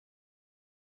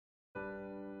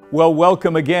Well,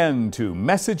 welcome again to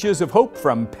Messages of Hope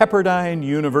from Pepperdine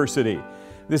University.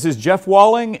 This is Jeff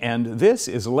Walling, and this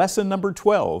is lesson number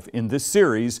 12 in this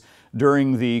series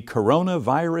during the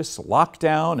coronavirus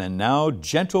lockdown and now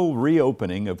gentle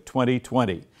reopening of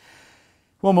 2020.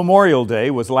 Well, Memorial Day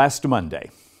was last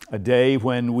Monday, a day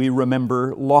when we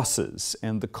remember losses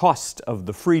and the cost of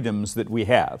the freedoms that we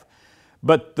have.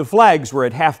 But the flags were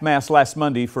at half-mast last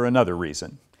Monday for another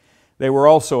reason. They were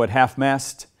also at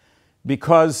half-mast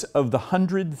because of the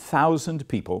 100,000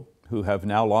 people who have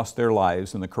now lost their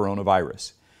lives in the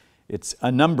coronavirus. It's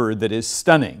a number that is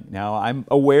stunning. Now, I'm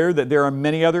aware that there are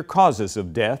many other causes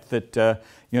of death that,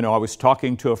 I was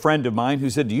talking to a friend of mine who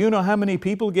said, do you know how many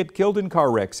people get killed in car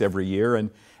wrecks every year?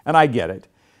 And I get it.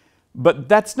 But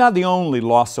that's not the only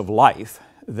loss of life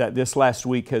that this last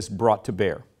week has brought to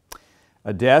bear.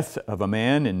 A death of a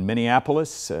man in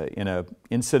Minneapolis in an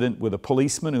incident with a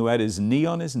policeman who had his knee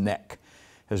on his neck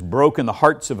has broken the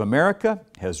hearts of America,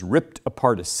 has ripped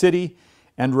apart a city,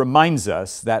 and reminds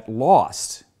us that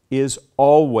loss is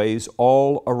always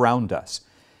all around us,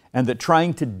 and that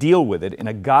trying to deal with it in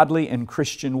a godly and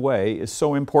Christian way is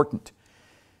so important.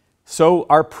 So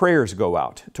our prayers go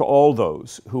out to all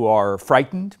those who are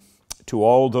frightened, to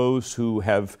all those who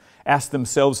have asked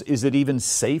themselves, is it even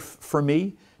safe for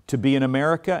me to be in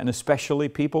America, and especially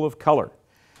people of color?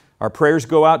 Our prayers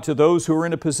go out to those who are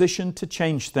in a position to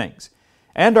change things.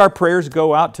 And our prayers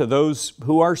go out to those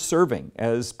who are serving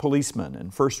as policemen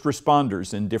and first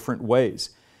responders in different ways.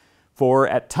 For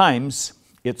at times,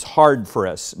 it's hard for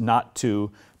us not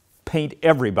to paint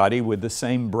everybody with the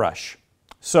same brush.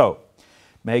 So,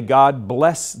 may God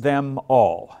bless them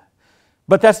all.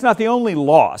 But that's not the only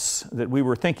loss that we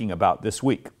were thinking about this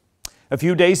week. A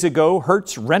few days ago,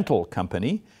 Hertz Rental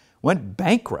Company went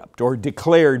bankrupt or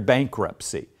declared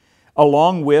bankruptcy,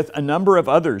 along with a number of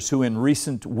others who in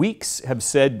recent weeks have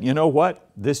said, you know what,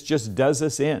 this just does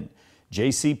us in.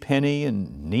 JCPenney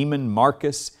and Neiman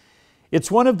Marcus. It's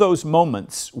one of those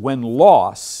moments when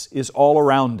loss is all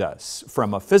around us,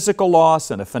 from a physical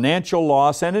loss and a financial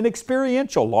loss and an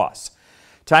experiential loss.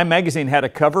 Time magazine had a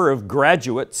cover of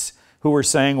graduates who were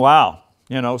saying, wow,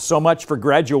 so much for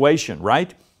graduation,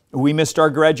 right? We missed our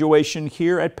graduation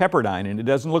here at Pepperdine, and it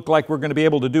doesn't look like we're going to be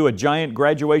able to do a giant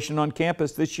graduation on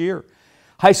campus this year.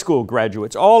 High school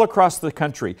graduates all across the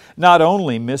country not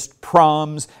only missed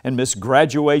proms and missed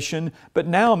graduation, but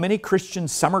now many Christian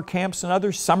summer camps and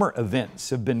other summer events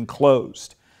have been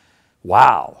closed.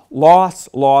 Wow, loss,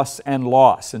 loss, and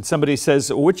loss. And somebody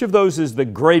says, which of those is the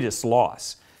greatest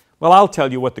loss? Well, I'll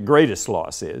tell you what the greatest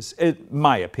loss is, in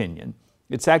my opinion.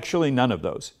 It's actually none of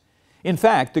those. In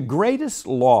fact, the greatest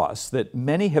loss that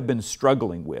many have been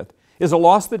struggling with is a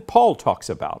loss that Paul talks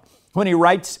about when he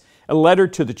writes a letter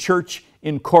to the church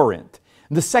in Corinth.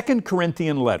 The 2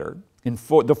 Corinthian letter, in the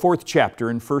 4th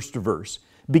chapter and 1st verse,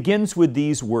 begins with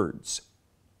these words.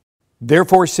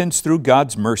 Therefore, since through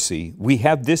God's mercy we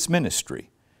have this ministry,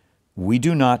 we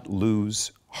do not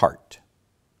lose heart.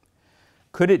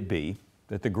 Could it be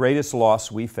that the greatest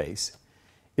loss we face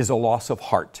is a loss of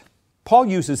heart? Paul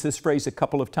uses this phrase a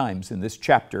couple of times in this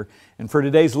chapter, and for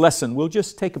today's lesson, we'll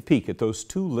just take a peek at those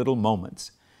two little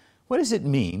moments. What does it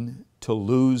mean to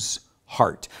lose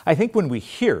heart? I think when we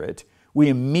hear it, we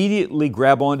immediately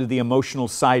grab onto the emotional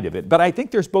side of it, but I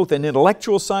think there's both an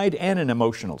intellectual side and an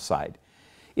emotional side.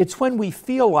 It's when we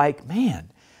feel like, man,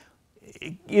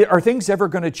 are things ever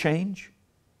going to change?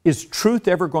 Is truth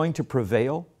ever going to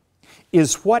prevail?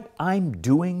 Is what I'm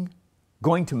doing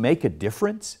going to make a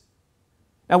difference?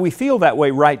 Now, we feel that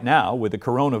way right now with the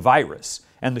coronavirus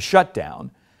and the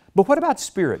shutdown, but what about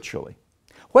spiritually?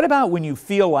 What about when you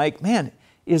feel like, man,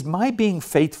 is my being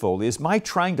faithful, is my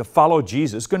trying to follow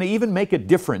Jesus going to even make a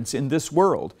difference in this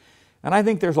world? And I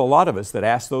think there's a lot of us that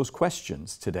ask those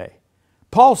questions today.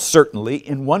 Paul certainly,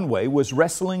 in one way, was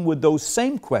wrestling with those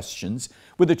same questions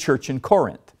with the church in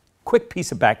Corinth. Quick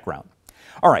piece of background.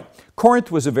 All right,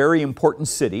 Corinth was a very important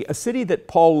city, a city that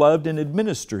Paul loved and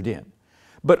administered in.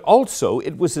 But also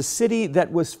it was a city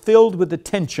that was filled with the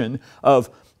tension of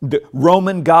the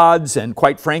Roman gods and,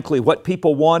 quite frankly, what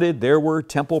people wanted. There were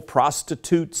temple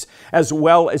prostitutes, as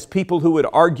well as people who would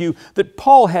argue that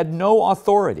Paul had no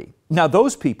authority. Now,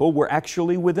 those people were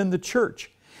actually within the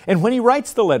church. And when he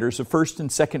writes the letters of 1st and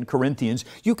 2nd Corinthians,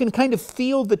 you can kind of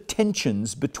feel the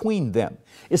tensions between them,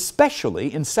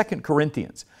 especially in 2nd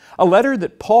Corinthians, a letter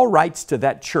that Paul writes to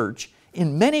that church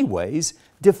in many ways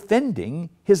defending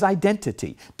his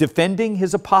identity, defending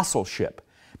his apostleship,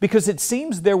 because it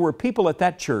seems there were people at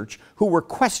that church who were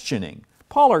questioning,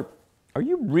 Paul, are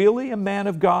you really a man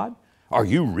of God? Are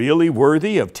you really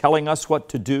worthy of telling us what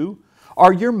to do?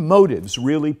 Are your motives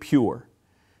really pure?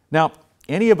 Now,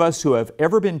 any of us who have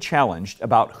ever been challenged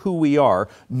about who we are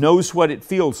knows what it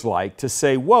feels like to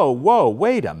say, whoa,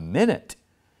 wait a minute.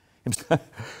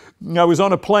 I was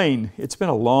on a plane. It's been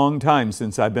a long time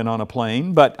since I've been on a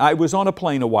plane, but I was on a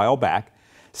plane a while back,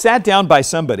 sat down by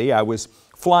somebody. I was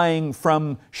flying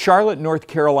from Charlotte, North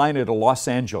Carolina to Los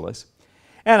Angeles,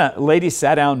 and a lady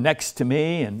sat down next to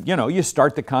me, and you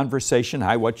start the conversation,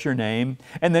 hi, what's your name?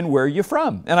 And then where are you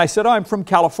from? And I said, oh, I'm from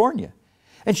California.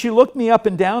 And she looked me up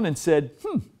and down and said,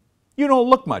 you don't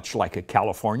look much like a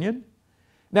Californian.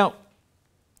 Now,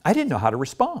 I didn't know how to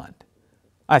respond.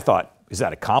 I thought, is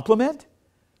that a compliment?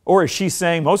 Or is she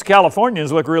saying most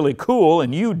Californians look really cool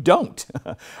and you don't?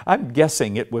 I'm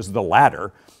guessing it was the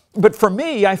latter. But for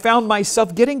me, I found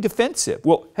myself getting defensive.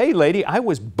 Well, hey lady, I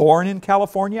was born in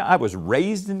California. I was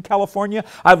raised in California.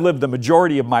 I've lived the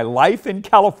majority of my life in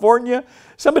California.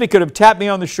 Somebody could have tapped me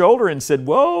on the shoulder and said,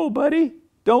 whoa, buddy,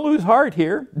 don't lose heart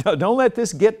here. Don't let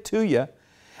this get to you.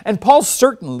 And Paul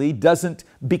certainly doesn't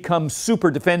become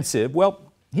super defensive.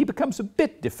 Well, he becomes a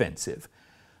bit defensive.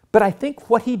 But I think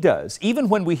what he does, even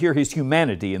when we hear his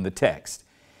humanity in the text,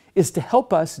 is to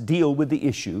help us deal with the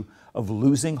issue of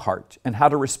losing heart and how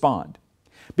to respond.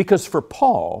 Because for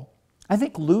Paul, I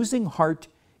think losing heart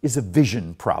is a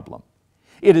vision problem.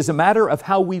 It is a matter of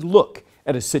how we look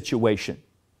at a situation.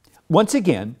 Once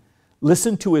again,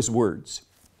 listen to his words.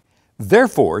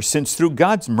 Therefore, since through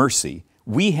God's mercy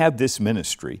we have this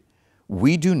ministry,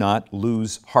 we do not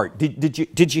lose heart.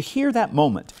 Did you hear that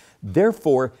moment?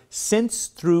 Therefore, since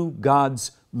through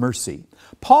God's mercy.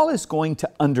 Paul is going to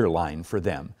underline for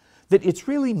them that it's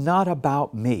really not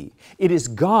about me. It is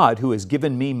God who has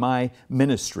given me my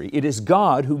ministry. It is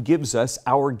God who gives us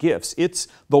our gifts. It's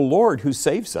the Lord who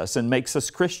saves us and makes us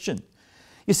Christian.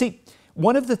 You see,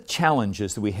 one of the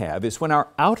challenges that we have is when our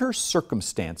outer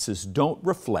circumstances don't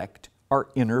reflect our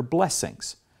inner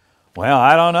blessings. Well,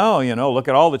 I don't know, look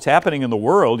at all that's happening in the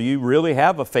world. Do you really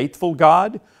have a faithful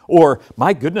God? Or,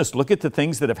 my goodness, look at the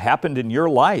things that have happened in your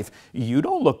life. You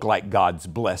don't look like God's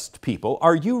blessed people.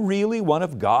 Are you really one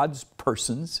of God's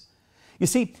persons? You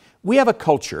see, we live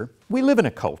in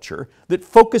a culture that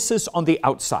focuses on the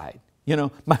outside.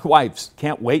 My wife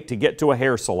can't wait to get to a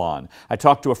hair salon. I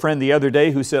talked to a friend the other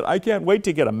day who said, I can't wait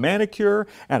to get a manicure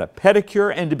and a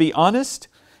pedicure, and to be honest,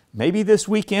 maybe this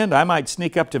weekend I might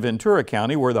sneak up to Ventura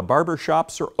County where the barber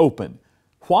shops are open.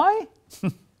 Why?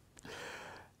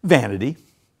 Vanity.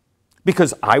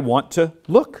 Because I want to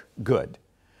look good.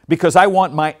 Because I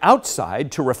want my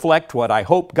outside to reflect what I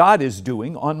hope God is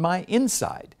doing on my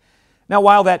inside. Now,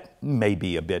 while that may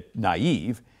be a bit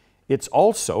naive, it's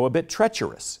also a bit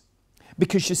treacherous.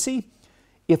 Because you see,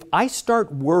 if I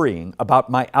start worrying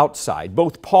about my outside,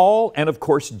 both Paul and of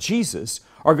course Jesus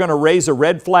are going to raise a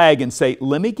red flag and say,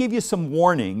 let me give you some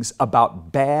warnings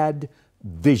about bad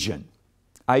vision.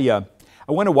 I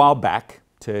went a while back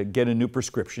to get a new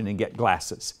prescription and get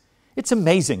glasses. It's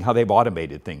amazing how they've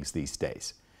automated things these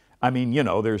days. I mean,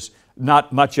 there's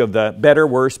not much of the better,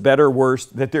 worse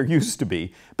that there used to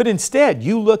be. But instead,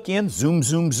 you look in, zoom,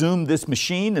 zoom, zoom, this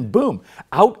machine, and boom,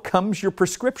 out comes your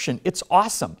prescription. It's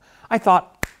awesome. I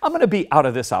thought, I'm going to be out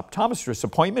of this optometrist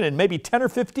appointment in maybe 10 or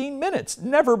 15 minutes.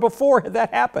 Never before had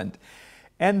that happened.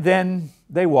 And then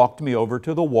they walked me over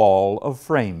to the wall of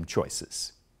frame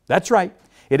choices. That's right.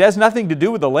 It has nothing to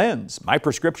do with the lens. My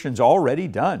prescription's already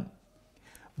done.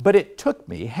 But it took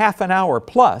me half an hour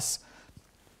plus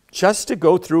just to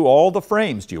go through all the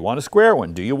frames. Do you want a square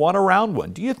one? Do you want a round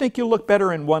one? Do you think you'll look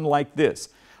better in one like this?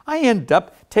 I end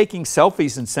up taking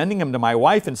selfies and sending them to my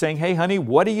wife and saying, hey honey,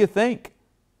 what do you think?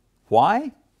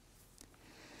 Why?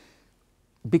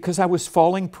 Because I was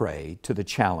falling prey to the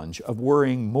challenge of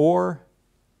worrying more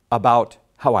about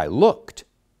how I looked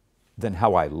than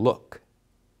how I look.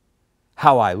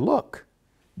 How I look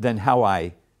than how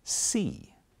I see.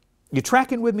 You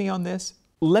tracking with me on this?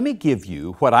 Let me give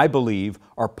you what I believe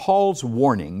are Paul's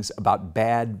warnings about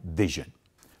bad vision.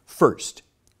 First,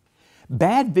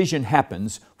 bad vision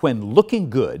happens when looking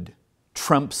good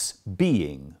trumps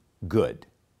being good.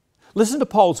 Listen to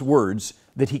Paul's words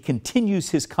that he continues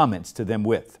his comments to them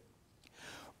with.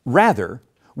 Rather,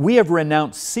 we have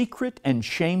renounced secret and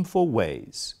shameful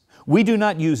ways. We do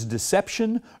not use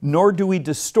deception, nor do we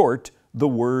distort the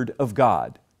word of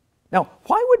God. Now,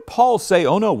 why would Paul say,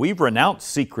 oh no, we've renounced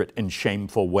secret and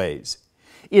shameful ways?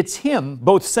 It's him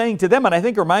both saying to them, and I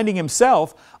think reminding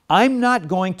himself, I'm not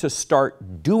going to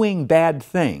start doing bad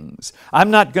things. I'm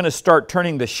not going to start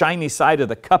turning the shiny side of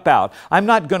the cup out. I'm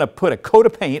not going to put a coat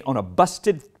of paint on a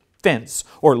busted fence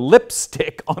or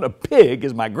lipstick on a pig,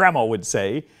 as my grandma would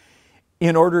say,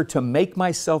 in order to make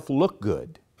myself look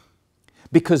good.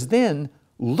 Because then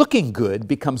looking good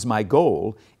becomes my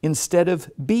goal instead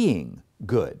of being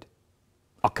good.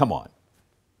 Oh, come on.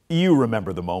 You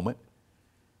remember the moment.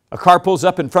 A car pulls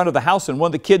up in front of the house and one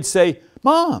of the kids say,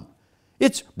 "Mom,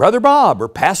 it's Brother Bob or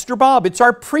Pastor Bob. It's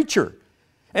our preacher."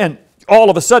 And all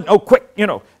of a sudden, oh, quick,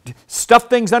 stuff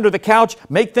things under the couch,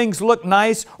 make things look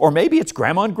nice, or maybe it's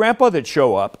Grandma and Grandpa that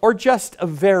show up, or just a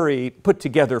very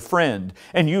put-together friend,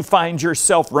 and you find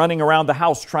yourself running around the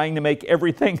house trying to make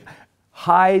everything.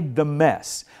 Hide the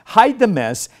mess. Hide the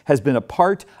mess has been a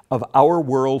part of our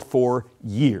world for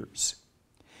years.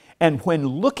 And when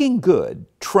looking good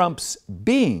trumps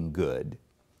being good,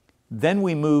 then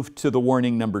we move to the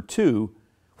warning number 2,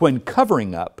 when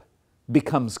covering up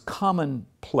becomes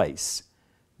commonplace.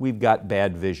 We've got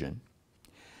bad vision.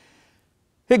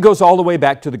 It goes all the way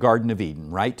back to the Garden of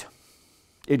Eden, right?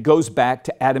 It goes back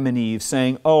to Adam and Eve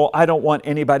saying, "Oh, I don't want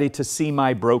anybody to see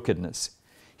my brokenness."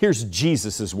 Here's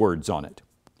Jesus' words on it.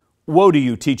 "Woe to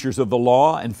you, teachers of the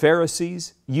law and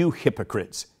Pharisees, you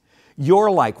hypocrites!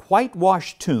 You're like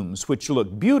whitewashed tombs which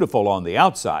look beautiful on the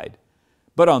outside,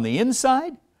 but on the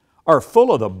inside are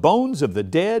full of the bones of the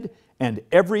dead and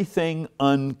everything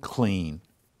unclean."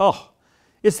 Oh,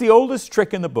 it's the oldest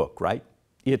trick in the book, right?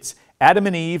 It's Adam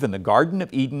and Eve in the Garden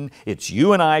of Eden. It's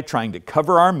you and I trying to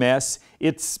cover our mess.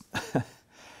 It's,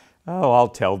 oh, I'll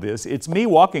tell this. It's me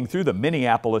walking through the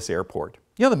Minneapolis airport.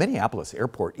 The Minneapolis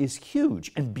airport is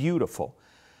huge and beautiful.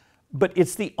 But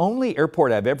it's the only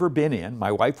airport I've ever been in.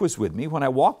 My wife was with me when I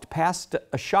walked past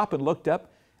a shop and looked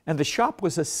up, and the shop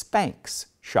was a Spanx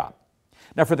shop.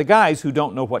 Now, for the guys who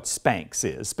don't know what Spanx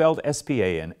is, spelled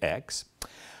S-P-A-N-X,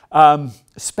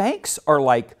 Spanx are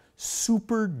like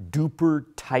super duper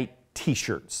tight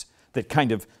t-shirts that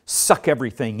kind of suck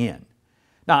everything in.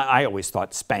 Now, I always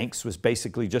thought Spanx was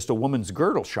basically just a woman's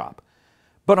girdle shop.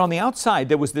 But on the outside,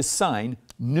 there was this sign,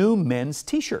 "New Men's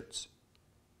T-Shirts."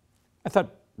 I thought,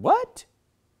 what?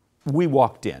 We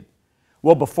walked in.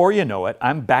 Well, before you know it,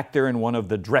 I'm back there in one of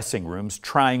the dressing rooms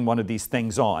trying one of these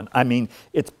things on. I mean,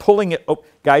 it's pulling it. Oh,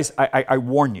 guys, I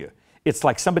warn you. It's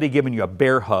like somebody giving you a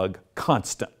bear hug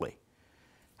constantly.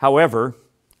 However,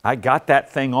 I got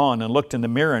that thing on and looked in the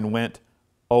mirror and went,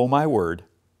 "Oh my word,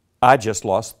 I just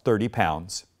lost 30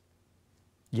 pounds.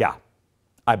 Yeah,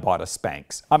 I bought a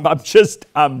Spanx.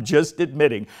 I'm just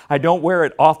admitting. I don't wear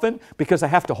it often because I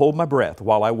have to hold my breath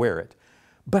while I wear it.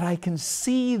 But I can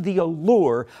see the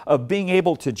allure of being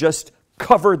able to just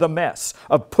cover the mess,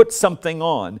 of put something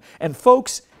on. And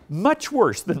folks, much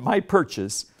worse than my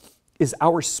purchase is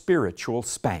our spiritual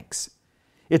Spanx.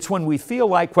 It's when we feel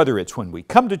like, whether it's when we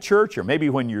come to church or maybe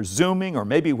when you're Zooming or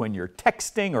maybe when you're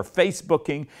texting or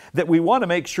Facebooking, that we want to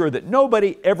make sure that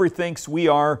nobody ever thinks we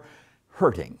are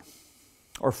hurting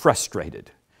or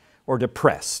frustrated or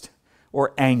depressed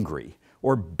or angry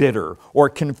or bitter or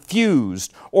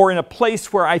confused or in a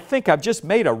place where I think I've just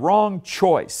made a wrong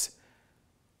choice.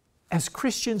 As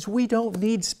Christians, we don't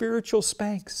need spiritual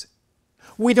Spanx.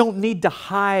 We don't need to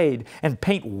hide and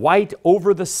paint white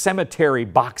over the cemetery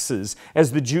boxes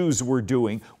as the Jews were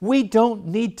doing. We don't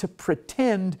need to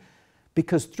pretend,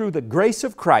 because through the grace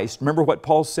of Christ, remember what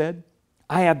Paul said?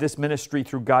 I have this ministry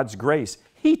through God's grace.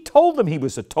 He told them he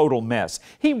was a total mess.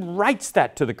 He writes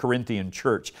that to the Corinthian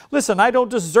church. Listen, I don't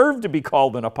deserve to be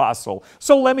called an apostle,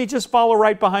 so let me just follow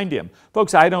right behind him.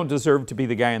 Folks, I don't deserve to be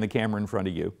the guy in the camera in front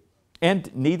of you.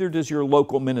 And neither does your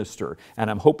local minister.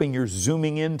 And I'm hoping you're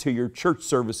zooming into your church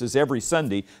services every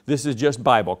Sunday. This is just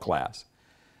Bible class.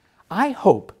 I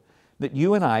hope that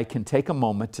you and I can take a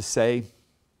moment to say,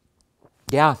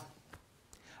 yeah,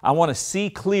 I want to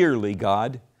see clearly,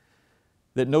 God,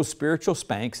 that no spiritual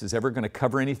Spanx is ever going to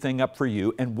cover anything up for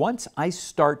you. And once I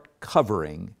start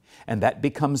covering, and that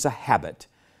becomes a habit,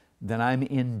 then I'm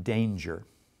in danger.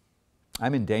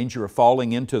 I'm in danger of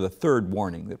falling into the third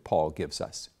warning that Paul gives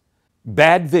us.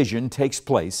 Bad vision takes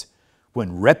place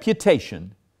when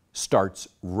reputation starts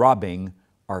robbing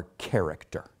our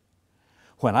character.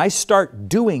 When I start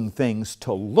doing things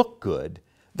to look good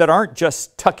that aren't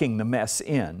just tucking the mess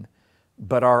in,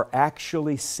 but are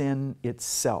actually sin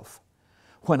itself.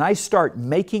 When I start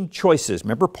making choices,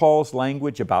 remember Paul's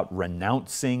language about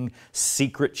renouncing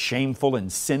secret, shameful,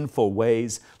 and sinful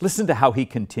ways? Listen to how he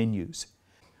continues.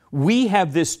 We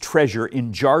have this treasure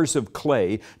in jars of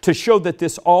clay to show that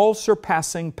this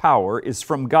all-surpassing power is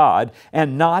from God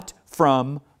and not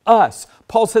from us.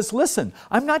 Paul says, listen,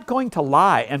 I'm not going to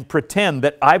lie and pretend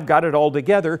that I've got it all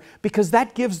together, because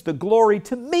that gives the glory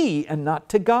to me and not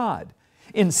to God.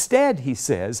 Instead, he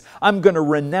says, I'm going to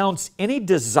renounce any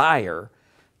desire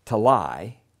to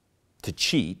lie, to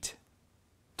cheat,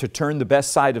 to turn the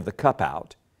best side of the cup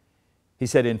out. He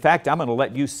said, in fact, I'm going to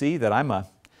let you see that I'm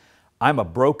a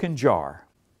broken jar.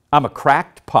 I'm a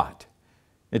cracked pot.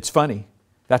 It's funny.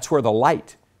 That's where the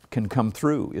light can come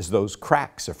through is those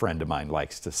cracks, a friend of mine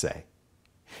likes to say.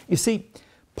 You see,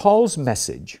 Paul's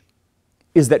message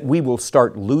is that we will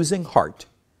start losing heart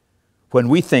when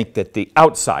we think that the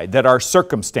outside, that our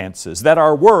circumstances, that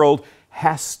our world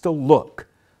has to look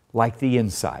like the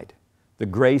inside, the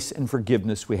grace and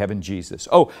forgiveness we have in Jesus.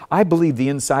 Oh, I believe the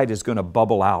inside is going to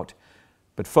bubble out.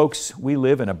 But folks, we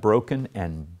live in a broken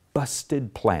and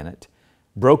busted planet,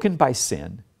 broken by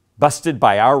sin, busted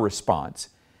by our response.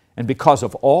 And because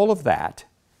of all of that,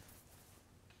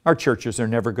 our churches are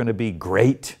never going to be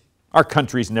great. Our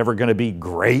country's never going to be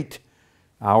great.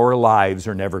 Our lives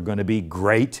are never going to be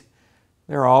great.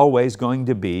 They're always going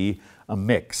to be a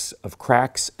mix of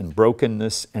cracks and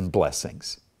brokenness and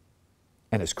blessings.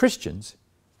 And as Christians,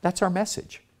 that's our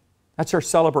message. That's our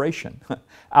celebration.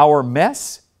 Our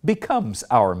mess becomes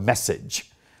our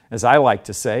message. As I like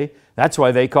to say, that's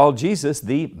why they call Jesus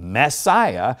the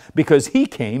Messiah, because He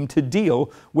came to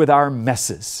deal with our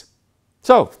messes.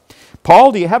 So,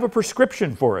 Paul, do you have a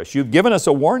prescription for us? You've given us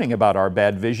a warning about our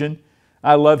bad vision.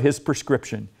 I love his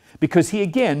prescription because he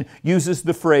again uses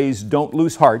the phrase, don't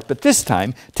lose heart, but this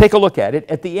time, take a look at it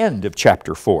at the end of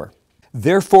chapter 4.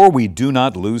 Therefore we do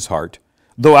not lose heart.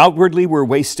 Though outwardly we're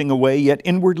wasting away, yet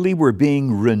inwardly we're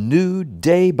being renewed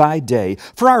day by day.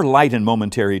 For our light and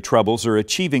momentary troubles are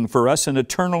achieving for us an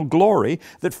eternal glory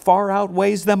that far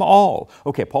outweighs them all.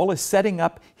 Okay, Paul is setting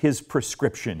up his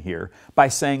prescription here by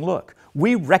saying, look,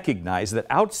 we recognize that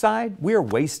outside we are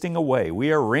wasting away.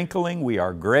 We are wrinkling, we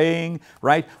are graying,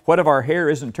 right? What if our hair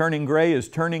isn't turning gray is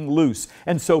turning loose.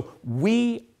 And so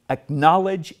we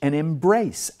acknowledge and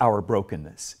embrace our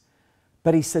brokenness.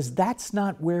 But he says that's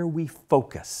not where we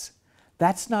focus.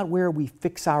 That's not where we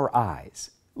fix our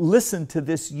eyes. Listen to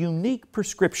this unique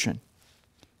prescription.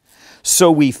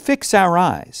 So we fix our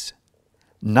eyes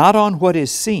not on what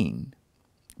is seen,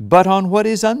 but on what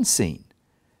is unseen.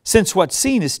 Since what's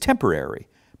seen is temporary,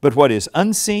 but what is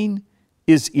unseen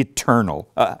is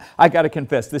eternal. I got to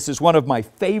confess, this is one of my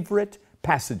favorite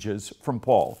passages from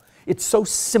Paul. It's so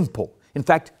simple. In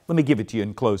fact, let me give it to you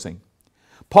in closing.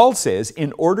 Paul says,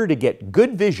 in order to get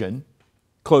good vision,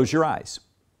 close your eyes.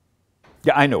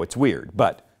 Yeah, I know it's weird,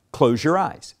 but close your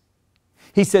eyes.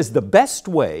 He says the best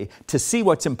way to see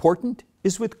what's important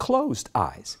is with closed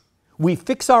eyes. We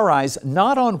fix our eyes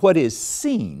not on what is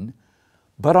seen,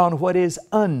 but on what is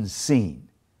unseen.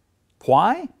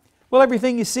 Why? Well,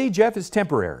 everything you see, Jeff, is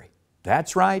temporary.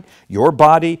 That's right. Your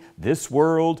body, this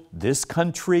world, this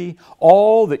country,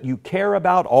 all that you care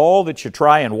about, all that you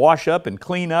try and wash up and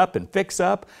clean up and fix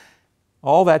up,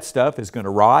 all that stuff is going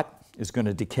to rot, is going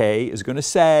to decay, is going to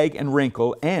sag and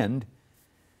wrinkle, and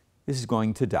is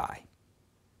going to die.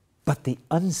 But the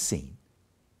unseen,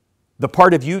 the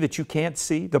part of you that you can't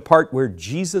see, the part where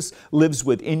Jesus lives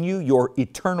within you, your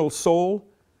eternal soul,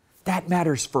 that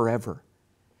matters forever.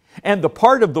 And the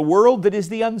part of the world that is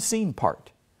the unseen part.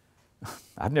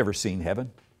 I've never seen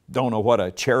heaven. Don't know what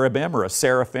a cherubim or a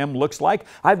seraphim looks like.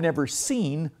 I've never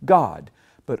seen God.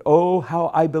 But oh, how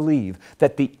I believe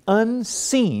that the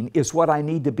unseen is what I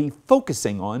need to be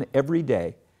focusing on every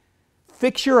day.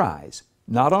 Fix your eyes,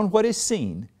 not on what is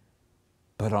seen,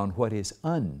 but on what is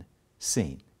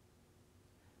unseen.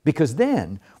 Because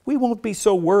then we won't be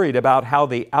so worried about how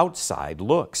the outside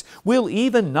looks. We'll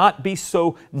even not be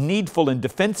so needful and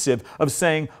defensive of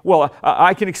saying, well,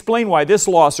 I can explain why this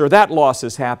loss or that loss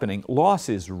is happening. Loss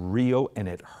is real and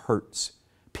it hurts.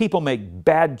 People make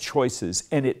bad choices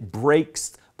and it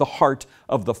breaks the heart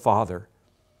of the Father.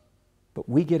 But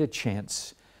we get a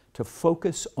chance to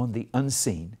focus on the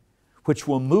unseen, which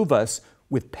will move us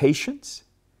with patience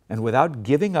and without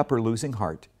giving up or losing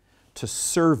heart to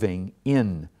serving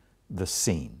in the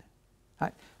seen.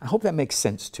 I hope that makes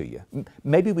sense to you.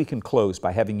 Maybe we can close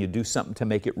by having you do something to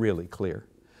make it really clear.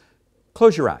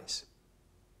 Close your eyes.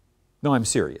 No, I'm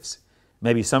serious.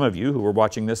 Maybe some of you who are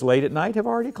watching this late at night have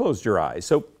already closed your eyes.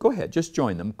 So go ahead, just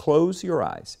join them. Close your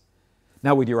eyes.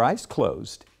 Now with your eyes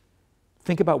closed,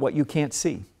 think about what you can't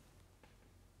see.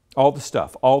 All the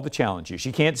stuff, all the challenges.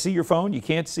 You can't see your phone, you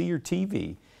can't see your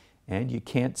TV, and you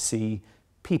can't see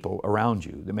people around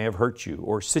you that may have hurt you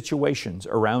or situations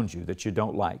around you that you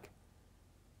don't like.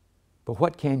 But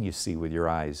what can you see with your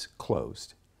eyes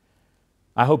closed?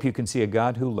 I hope you can see a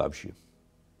God who loves you.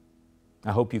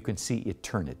 I hope you can see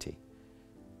eternity.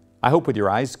 I hope with your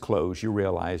eyes closed you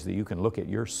realize that you can look at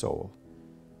your soul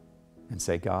and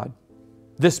say, God,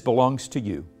 this belongs to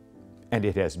you and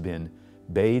it has been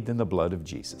bathed in the blood of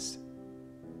Jesus.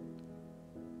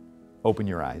 Open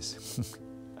your eyes.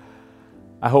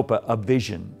 I hope a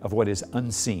vision of what is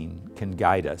unseen can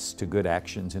guide us to good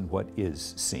actions in what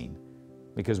is seen.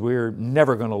 Because we're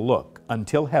never going to look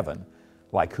until heaven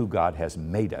like who God has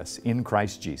made us in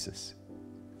Christ Jesus.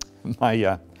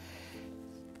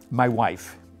 My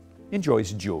wife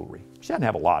enjoys jewelry. She doesn't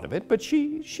have a lot of it, but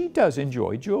she does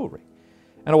enjoy jewelry.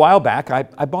 And a while back,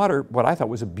 I bought her what I thought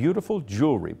was a beautiful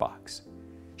jewelry box.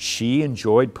 She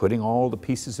enjoyed putting all the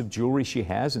pieces of jewelry she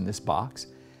has in this box.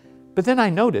 But then I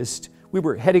noticed we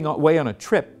were heading away on a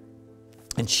trip,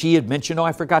 and she had mentioned, oh,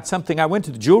 I forgot something. I went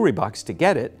to the jewelry box to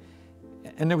get it,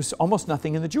 and there was almost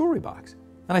nothing in the jewelry box.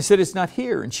 And I said, it's not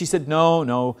here. And she said,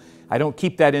 no, I don't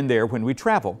keep that in there when we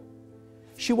travel.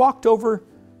 She walked over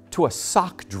to a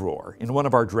sock drawer in one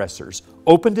of our dressers,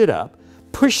 opened it up,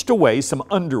 pushed away some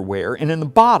underwear, and in the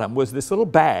bottom was this little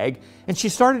bag, and she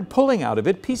started pulling out of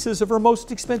it pieces of her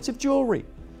most expensive jewelry.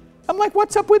 I'm like,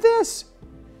 what's up with this?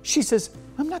 She says,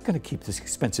 I'm not going to keep this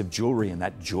expensive jewelry in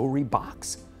that jewelry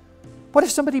box. What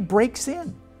if somebody breaks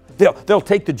in? They'll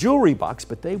take the jewelry box,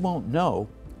 but they won't know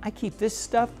I keep this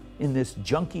stuff in this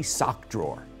junky sock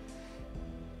drawer.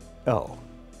 Oh,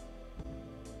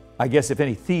 I guess if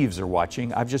any thieves are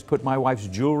watching, I've just put my wife's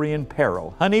jewelry in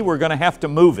peril. Honey, we're going to have to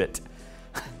move it.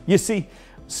 You see,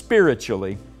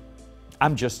 spiritually,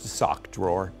 I'm just a sock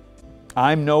drawer.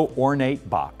 I'm no ornate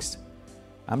box.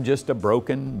 I'm just a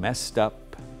broken, messed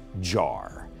up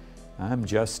jar. I'm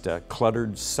just a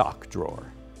cluttered sock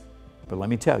drawer. But let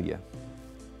me tell you,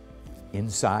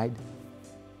 inside,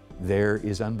 there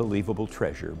is unbelievable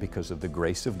treasure because of the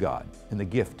grace of God and the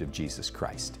gift of Jesus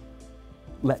Christ.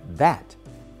 Let that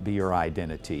be your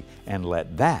identity, and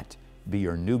let that be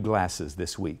your new glasses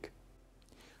this week.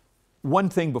 One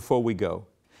thing before we go.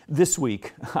 This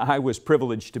week, I was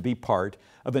privileged to be part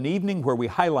of an evening where we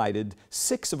highlighted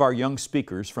 6 of our young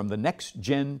speakers from the Next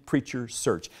Gen Preacher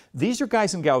Search. These are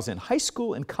guys and gals in high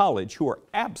school and college who are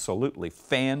absolutely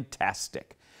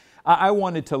fantastic. I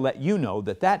wanted to let you know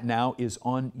that now is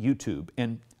on YouTube,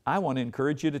 and I want to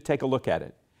encourage you to take a look at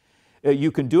it.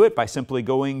 You can do it by simply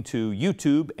going to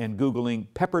YouTube and Googling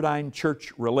Pepperdine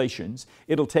Church Relations.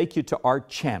 It'll take you to our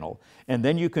channel, and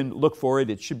then you can look for it.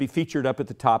 It should be featured up at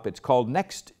the top. It's called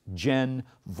Next Gen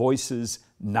Voices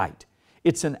Night.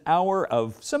 It's an hour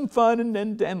of some fun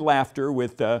and laughter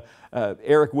with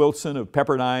Eric Wilson of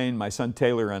Pepperdine, my son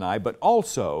Taylor, and I, but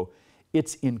also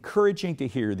it's encouraging to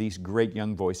hear these great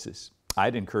young voices.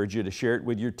 I'd encourage you to share it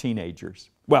with your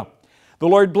teenagers. Well, the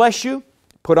Lord bless you.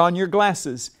 Put on your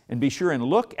glasses and be sure and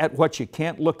look at what you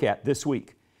can't look at this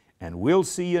week. And we'll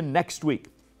see you next week.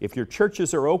 If your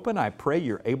churches are open, I pray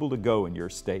you're able to go in your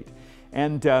state.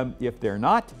 And if they're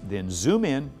not, then zoom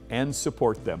in and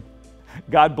support them.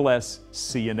 God bless.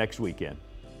 See you next weekend.